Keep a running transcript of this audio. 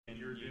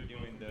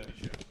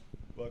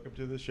Welcome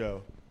to the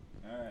show.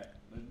 All right,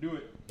 let's do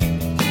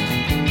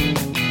it.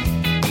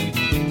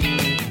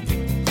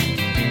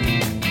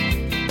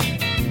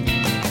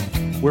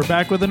 We're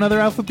back with another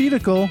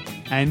Alphabetical,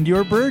 and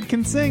your bird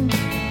can sing.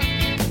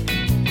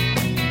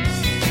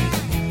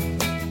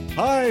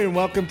 Hi, and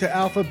welcome to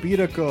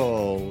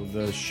Alphabetical,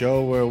 the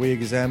show where we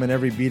examine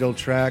every Beatle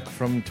track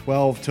from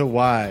 12 to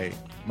Y.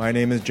 My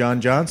name is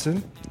John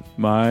Johnson,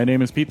 My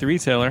name is Pete the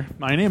Retailer.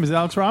 My name is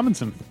Alex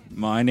Robinson.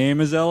 My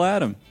name is L.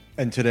 Adam.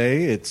 and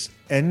today it's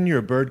And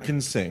Your Bird Can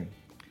Sing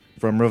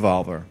from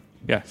Revolver.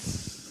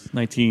 Yes.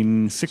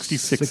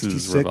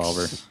 1966's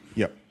Revolver.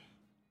 Yep,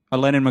 A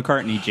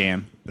Lennon-McCartney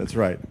jam. that's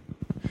right.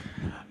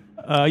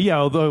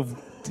 Although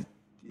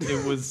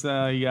it was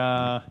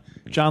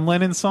John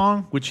Lennon's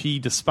song, which he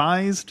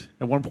despised,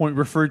 at one point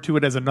referred to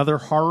it as another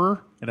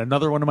horror and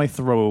another one of my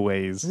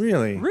throwaways.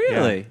 Really?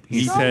 Really? Yeah.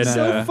 He Sounds said,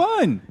 so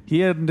fun. He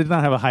did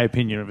not have a high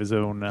opinion of his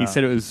own. He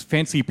said it was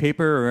fancy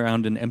paper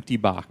around an empty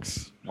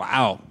box.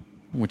 Wow.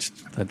 Which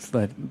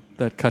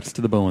that cuts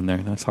to the bone there.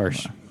 That's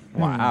harsh.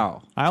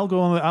 Wow. I'll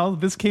go on.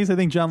 This case, I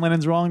think John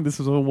Lennon's wrong. This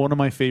is one of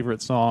my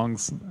favorite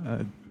songs.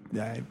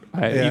 Yeah,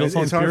 Beatles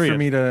songs, it's hard period. for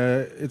me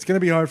to. It's going to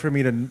be hard for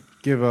me to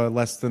give a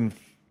less than.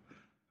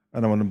 I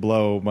don't want to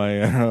blow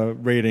my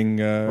rating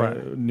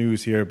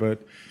news here,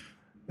 but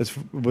it's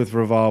with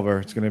Revolver.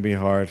 It's going to be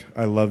hard.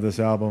 I love this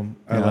album.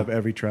 I love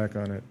every track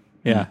on it.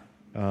 Yeah.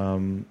 I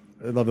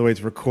love the way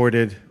it's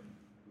recorded.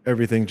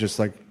 Everything just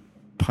like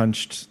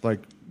punched like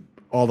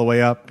all the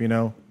way up. You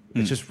know,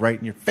 it's just right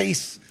in your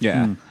face.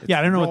 Yeah. Yeah,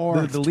 I don't know.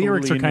 raw, The it's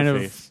lyrics totally are kind in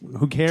of your face.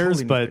 who cares,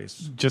 Totally in but your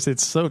face. just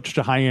it's such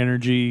a high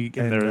energy,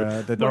 and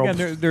And, they're Well, all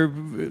again, they're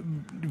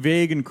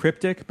vague and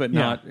cryptic, but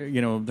not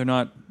they're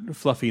not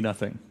fluffy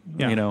nothing.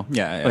 Yeah.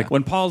 Yeah. Like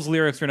when Paul's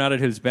lyrics are not at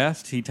his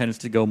best, he tends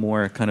to go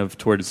more kind of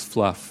towards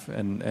fluff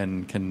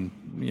and can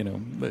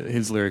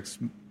his lyrics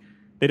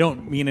they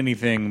don't mean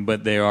anything,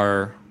 but they're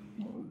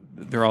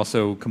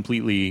also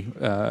completely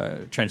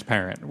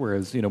transparent.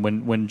 Whereas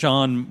when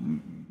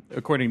John,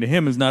 according to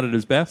him, is not at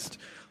his best,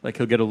 like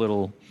he'll get a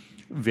little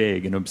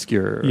vague and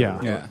obscure, or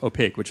Yeah.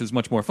 opaque, which is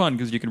much more fun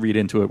because you can read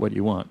into it what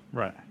you want.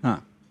 right. Huh.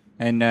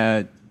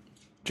 And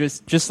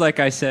just like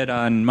I said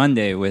on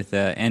Monday with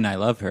And I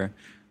Love Her,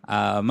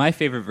 my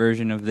favorite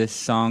version of this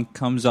song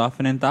comes off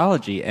an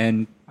anthology.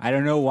 And I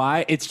don't know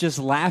why. It's just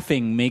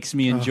laughing makes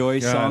me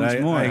enjoy God,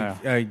 songs more.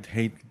 I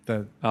hate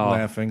the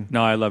laughing.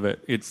 No, I love it.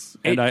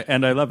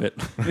 I love it.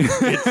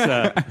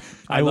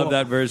 I love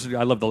that version.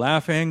 I love the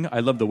laughing. I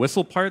love the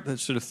whistle part that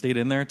should have stayed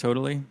in there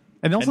totally.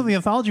 And also, the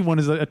anthology one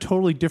is a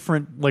totally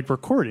different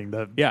recording.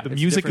 The Yeah, it's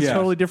music is different.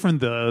 totally different.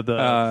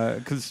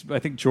 Because I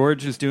think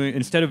George is doing,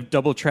 instead of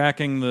double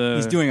tracking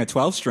He's doing a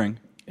 12-string.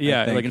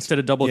 yeah, like instead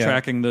of double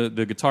tracking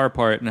the guitar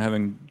part and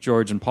having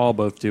George and Paul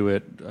both do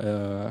it,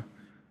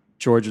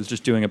 George is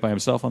just doing it by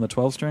himself on the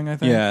 12 string. I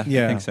think. Yeah,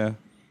 Yeah. I think so.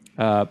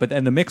 But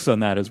the mix on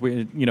that is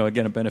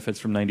again it benefits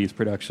from 90s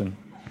production.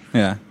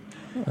 Yeah.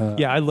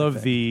 I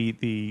love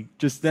the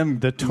Just them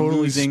the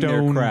totally losing their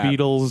stoned crap.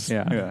 Beatles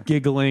Yeah.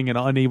 giggling and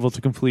unable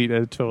to complete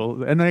a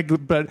total.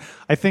 But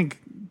I think,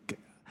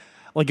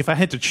 like, if I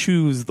had to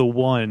choose the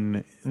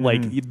one,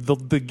 like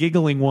the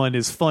giggling one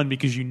is fun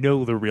because you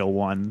know the real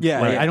one.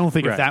 Yeah, Like, yeah. I don't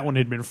think if Right. that one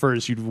had been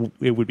first,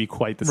 it would be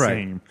quite the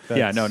same.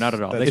 Yeah, no, not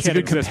at all. They It's a can't good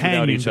exist without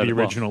companion each to the other.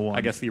 Well, original one.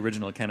 I guess the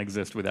original can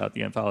exist without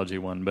the anthology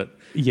one, but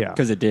Yeah,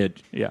 Because it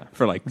did. yeah.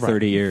 For like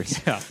 30 years.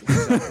 yeah.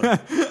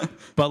 Exactly.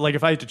 But like,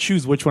 if I had to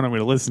choose which one I'm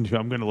going to listen to,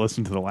 I'm going to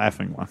listen to the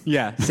laughing one.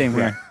 Yeah, same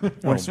here.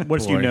 Once boy.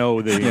 you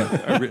know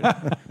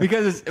the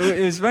Because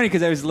it was funny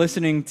because I was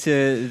listening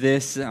to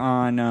this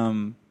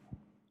on,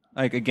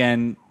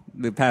 again,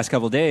 the past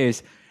couple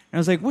days, and I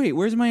was like, wait,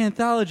 where's my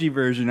anthology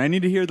version? I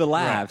need to hear the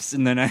laughs.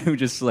 And then I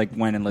just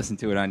went and listened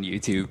to it on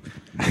YouTube.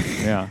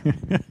 yeah.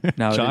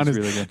 No, John it is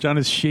is really good. John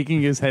is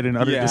shaking his head in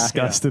utter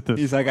disgust at this.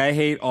 He's like, I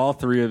hate all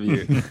three of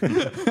you.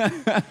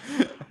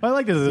 I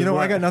like it. You know,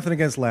 I got nothing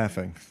against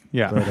laughing.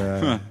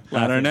 Yeah.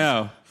 But I don't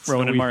know.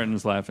 Rowan and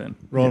Martin's laughing.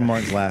 Roland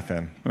Martin's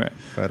laughing. Right.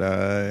 But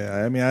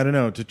I mean, I don't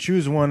know. To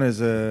choose one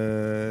as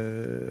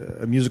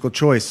a musical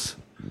choice.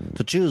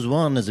 To choose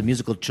one as a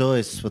musical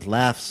choice with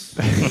laughs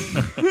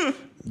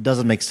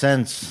doesn't make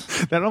sense.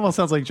 That almost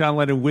sounds like John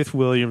Lennon with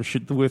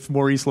with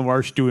Maurice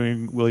LaMarche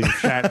doing William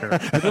Shatner.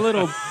 With a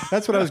little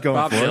That's what I was going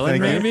Bob for. Dylan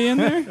Thank you. maybe in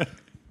there?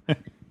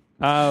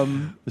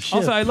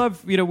 Also, I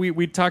love,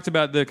 we talked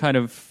about the kind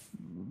of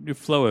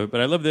flow of it,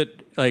 but I love that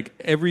like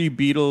every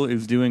Beatle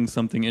is doing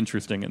something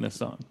interesting in this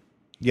song.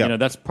 Yeah.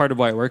 That's part of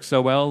why it works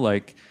so well.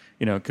 Like,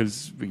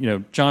 because,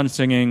 John's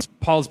singing.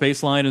 Paul's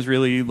bass line is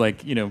really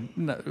like,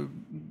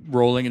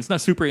 rolling. It's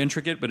not super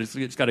intricate, but it's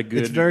got a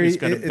good, it's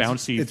got a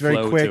bouncy it's very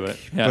flow quick, to it.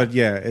 but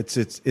yeah, it's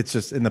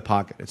just in the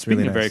pocket. It's Speaking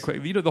really of nice. very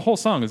quick, the whole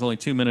song is only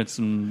 2 minutes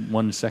and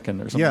 1 second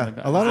or something Yeah, like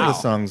that. a lot of the Wow.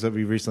 songs that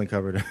we recently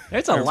covered.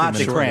 It's a lot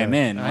to cram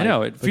in. I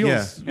know it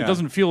feels. yeah. It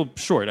doesn't feel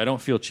short. I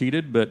don't feel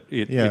cheated, but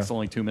Yeah. it's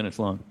only 2 minutes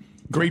long.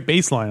 Great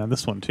bass line on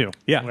this one too.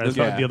 Yeah, When I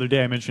thought the other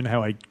day I mentioned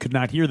how I could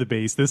not hear the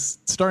bass. This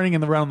starting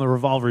around the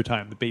Revolver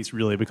time, the bass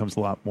really becomes a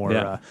lot more.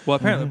 Well,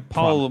 apparently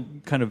Paul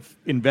kind of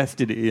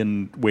invested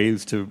in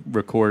ways to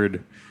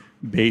record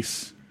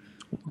bass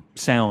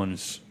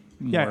sounds.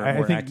 I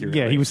more think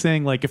accurately. he was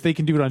saying like if they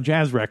can do it on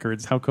jazz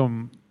records, how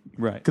come?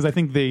 Right. Because I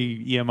think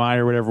the EMI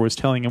or whatever was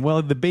telling him,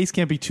 well, the bass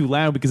can't be too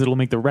loud because it'll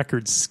make the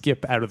record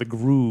skip out of the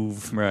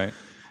groove. Right.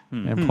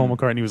 And Paul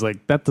McCartney was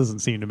like, that doesn't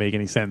seem to make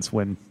any sense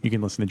when you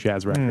can listen to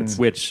jazz records.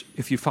 Which,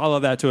 if you follow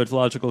that to its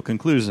logical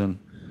conclusion,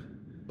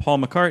 Paul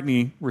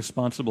McCartney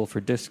responsible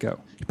for disco.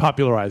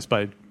 Popularized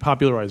by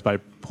Paul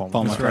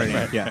McCartney. Right.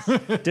 Right. Yes.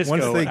 Disco,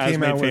 Once they as came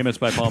made out with famous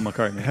by Paul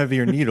McCartney.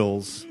 Heavier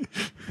Needles,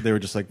 they were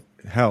just like,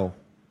 hell,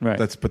 Right.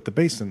 let's put the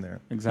bass in there.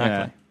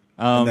 Exactly.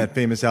 And that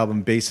famous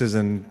album, Basses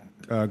and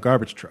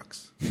Garbage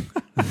Trucks.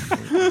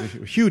 A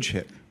huge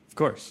hit. Of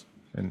course.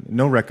 And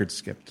no record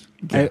skipped.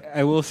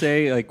 I will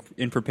say, like,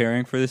 in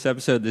preparing for this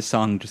episode, this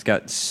song just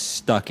got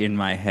stuck in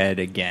my head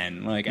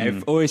again. Like,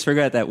 I've always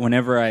forgot that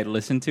whenever I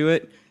listen to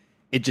it,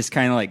 it just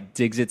kind of like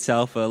digs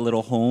itself a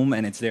little home,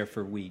 and it's there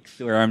for weeks.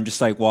 Where I'm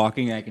just like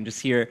walking, I can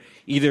just hear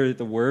either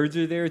the words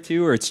are there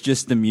too, or it's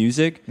just the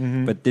music.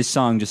 But this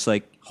song just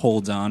like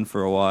holds on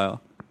for a while.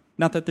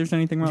 Not that there's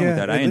anything wrong with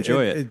that. I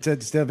enjoy it.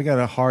 It's definitely got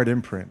a hard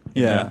imprint.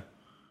 Yeah.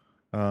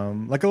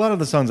 Like a lot of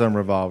the songs on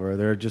Revolver,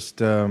 they're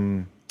just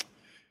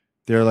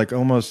they're like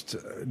almost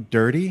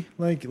dirty,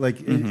 like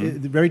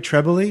very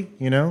trebly,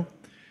 you know.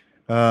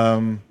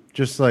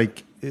 Just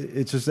like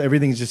it's just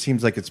everything just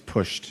seems like it's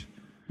pushed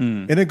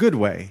in a good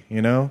way,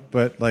 you know.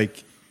 But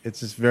like it's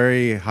just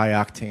very high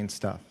octane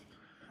stuff,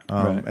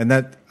 Right. and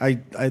that I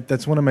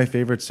that's one of my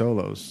favorite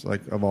solos,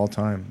 like of all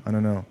time. I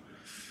don't know.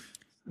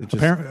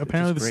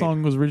 Apparently, the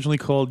song was originally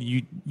called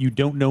 "You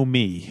Don't Know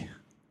Me,"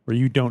 or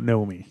 "You Don't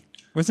Know Me."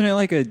 Wasn't it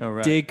like a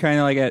right. dig kind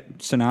of like at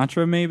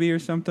Sinatra maybe or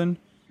something?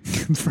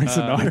 Frank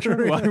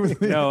Sinatra. Why was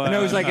it? No, No,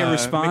 it was like a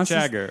response. Mick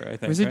Jagger, I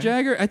think. Was it right?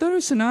 Jagger? I thought it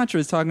was Sinatra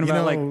was talking You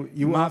about know, like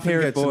you often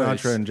mop-haired get boys.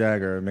 Sinatra and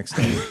Jagger mixed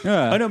up.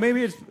 Yeah. Oh no,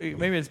 maybe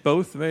it's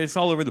both. Maybe it's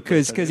all over the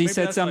place. Because he Maybe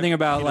said that's something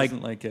about he like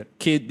doesn't like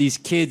it. these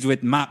kids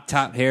with mop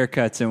top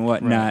haircuts and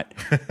whatnot,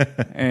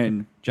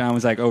 and John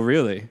was like, "Oh,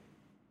 really?"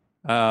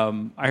 I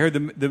heard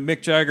the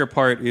Mick Jagger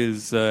part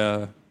is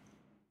the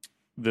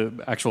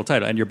actual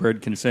title, and your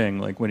bird can sing,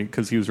 like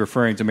because he was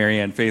referring to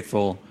Marianne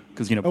Faithfull,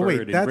 because wait,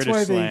 bird in that's British why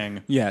they-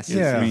 slang Yes.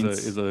 Yeah.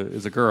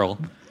 is a girl.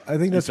 I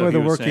think And that's so why he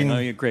they're was saying, working. oh,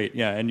 yeah, great,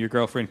 yeah, and your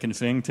girlfriend can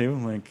sing too,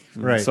 like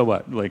Right. So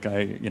what? Like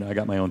I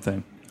got my own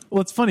thing.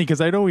 Well, it's funny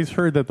because I'd always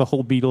heard that the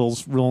whole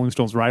Beatles Rolling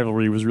Stones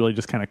rivalry was really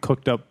just kind of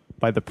cooked up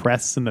by the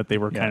press, and that they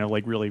were kind of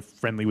like really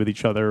friendly with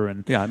each other.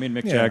 And Yeah, I mean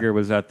Mick Yeah. Jagger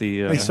was at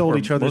the They sold or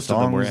each other most of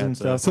them were songs and at,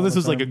 stuff. so this all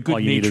was the like a time. All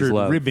You Need Is good-natured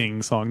Love.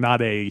 ribbing song,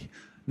 not a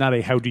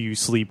how do you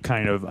sleep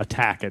kind of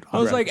attack at. It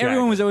was like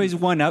everyone was always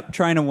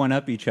trying to one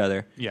up each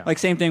other. Yeah. Like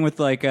same thing with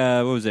like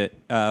what was it?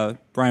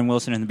 Brian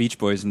Wilson and the Beach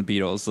Boys and the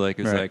Beatles. Like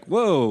it was Right. like,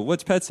 whoa,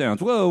 what's Pet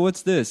Sounds? Whoa,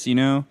 what's this? You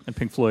know? And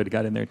Pink Floyd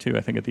got in there too,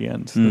 I think, at the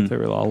end. That they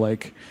were all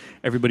like,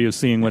 everybody was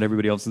seeing what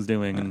everybody else was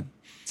doing. And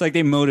It's like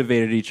they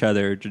motivated each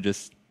other to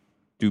just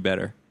do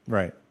better.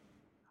 Right.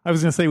 I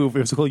was going to say, if it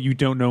was called "You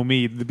Don't Know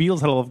Me," the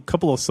Beatles had a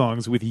couple of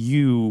songs with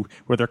 "You"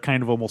 where they're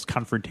kind of almost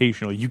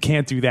confrontational. You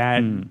can't do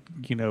that,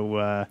 you know.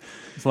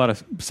 there's a lot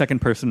of second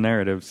person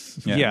narratives.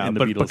 Yeah, in the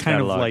but Beatles kind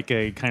catalog.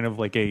 of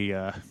like a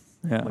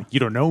Yeah. like, you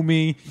don't know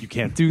me, you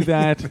can't do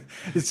that.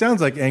 It sounds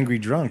like Angry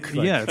Drunk.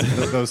 Like, Yeah.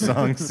 those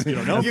songs.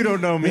 You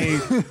don't know me.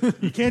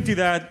 You can't do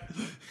that.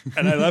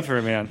 And I love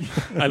her, man.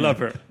 I love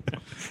her.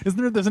 Isn't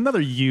there? There's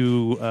another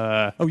 "You."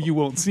 You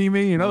won't see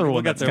me. Another We'll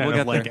one get that's there, kind we'll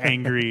of get like there.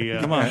 angry.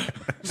 Come on.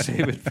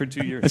 Save it for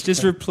 2 years. Let's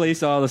just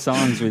replace all the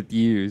songs with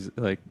yous,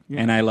 like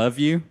 "And I Love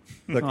You."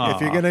 Look,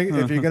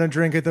 if you're gonna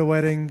drink at the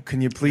wedding,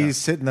 can you please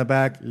sit in the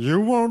back?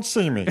 You won't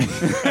see me.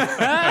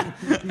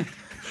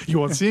 You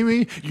won't see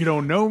me. You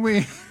don't know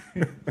me.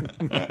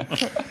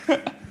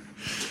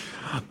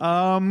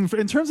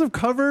 In terms of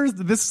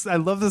covers, I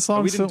love this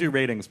song. We didn't so- do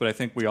ratings, but I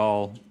think we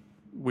all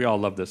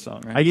love this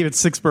song, right? I gave it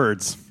 6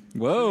 birds.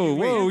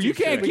 Whoa, you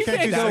can't We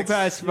can't do go six.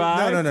 past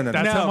 5. No.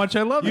 That's how much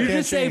I love You it. can't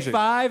just say change it.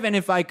 5, and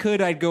if I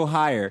could, I'd go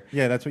higher.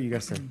 Yeah, that's what you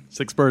guys said.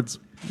 6 birds.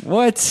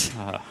 What?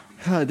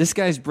 This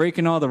guy's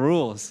breaking all the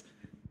rules.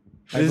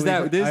 There's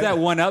believe it. that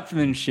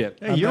one-upsmanship.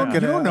 Hey, you don't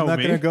know I'm not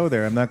me. gonna go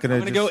there. I'm not gonna. I'm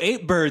gonna go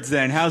 8 birds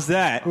then. How's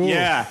that?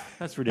 Yeah.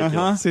 That's ridiculous.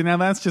 Uh-huh. See, now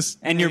that's just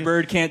And your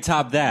bird can't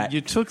top that.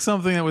 You took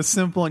something that was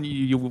simple and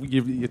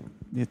you're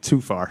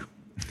too far.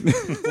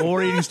 What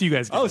ratings do you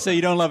guys give? Oh, so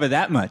you don't love it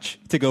that much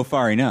to go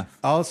far enough?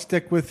 I'll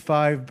stick with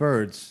 5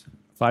 birds.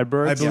 5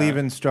 birds. I believe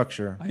in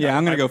structure. Yeah,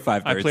 I'm gonna go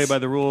 5 birds. I play by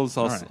the rules.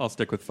 right. I'll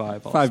stick with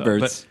 5. Also. 5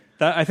 birds.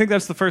 But I think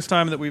that's the first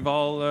time that we've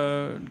all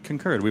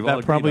concurred. We've all That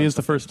agreed probably on is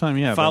the first time.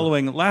 Yeah.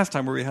 following last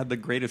time where we had the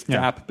greatest Yeah.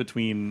 gap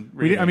between.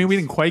 We didn't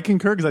ratings. quite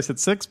concur because I said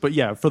 6, but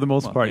yeah, for the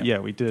most part, yeah. yeah,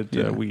 we did.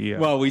 Yeah.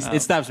 Well,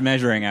 it stops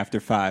measuring after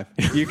 5.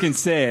 You can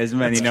say as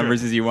many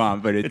numbers as you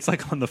want, but It's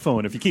like on the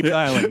phone. If you keep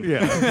dialing,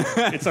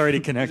 yeah. it's already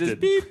connected. just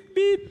beep,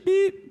 beep,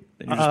 beep.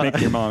 You're just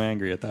making your mom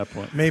angry at that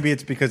point. Maybe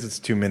it's because it's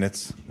 2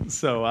 minutes.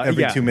 So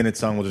Every 2-minute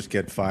song will just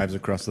get 5s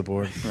across the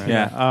board. Right.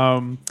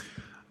 Yeah.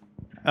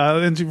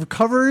 And for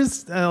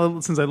covers,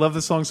 since I love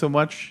this song so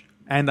much,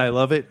 and I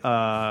love it,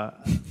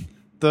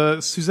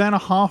 the Susanna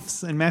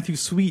Hoffs and Matthew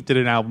Sweet did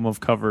an album of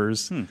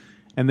covers.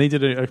 And they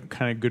did a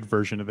kind of good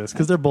version of this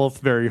because they're both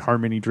very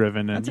harmony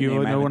driven. And That's a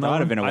name I haven't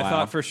thought of in a while. I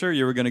thought for sure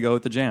you were going to go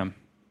with the Jam.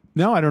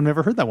 No, I don't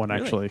never heard that one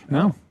actually. Really?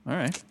 No. All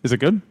right. Is it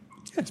good?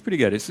 Yeah, it's pretty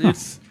good.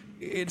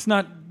 It's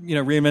not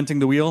reinventing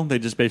the wheel. They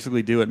just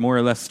basically do it more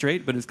or less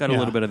straight, but it's got a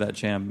little bit of that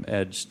Jam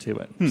edge to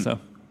it. So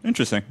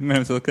Interesting. I'm gonna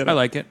have to look that I up.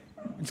 like it.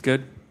 It's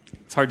good.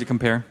 It's hard to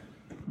compare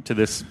to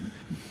this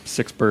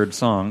Six Bird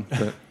song,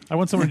 but I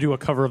want someone to do a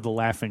cover of the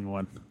Laughing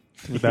one.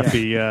 Would that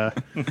be?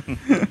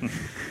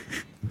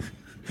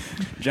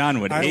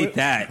 John would hate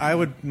that. I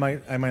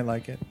might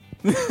like it.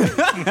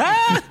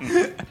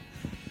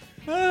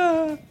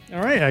 All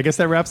right, I guess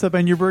that wraps up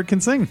And Your Bird Can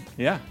Sing.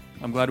 yeah,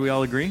 I'm glad we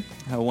all agree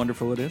how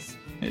wonderful it is.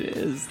 It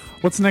is.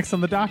 What's next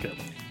on the docket?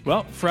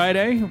 Well,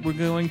 Friday, we're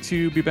going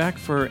to be back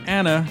for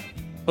Anna,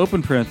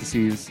 open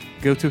parentheses,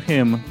 go to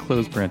him,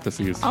 close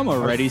parentheses. I'm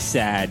already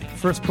sad.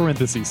 First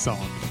parentheses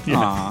song.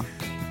 Aw.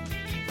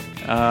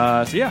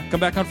 So yeah, come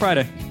back on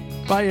Friday.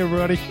 Bye,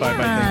 everybody. Bye.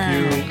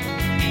 Thank you.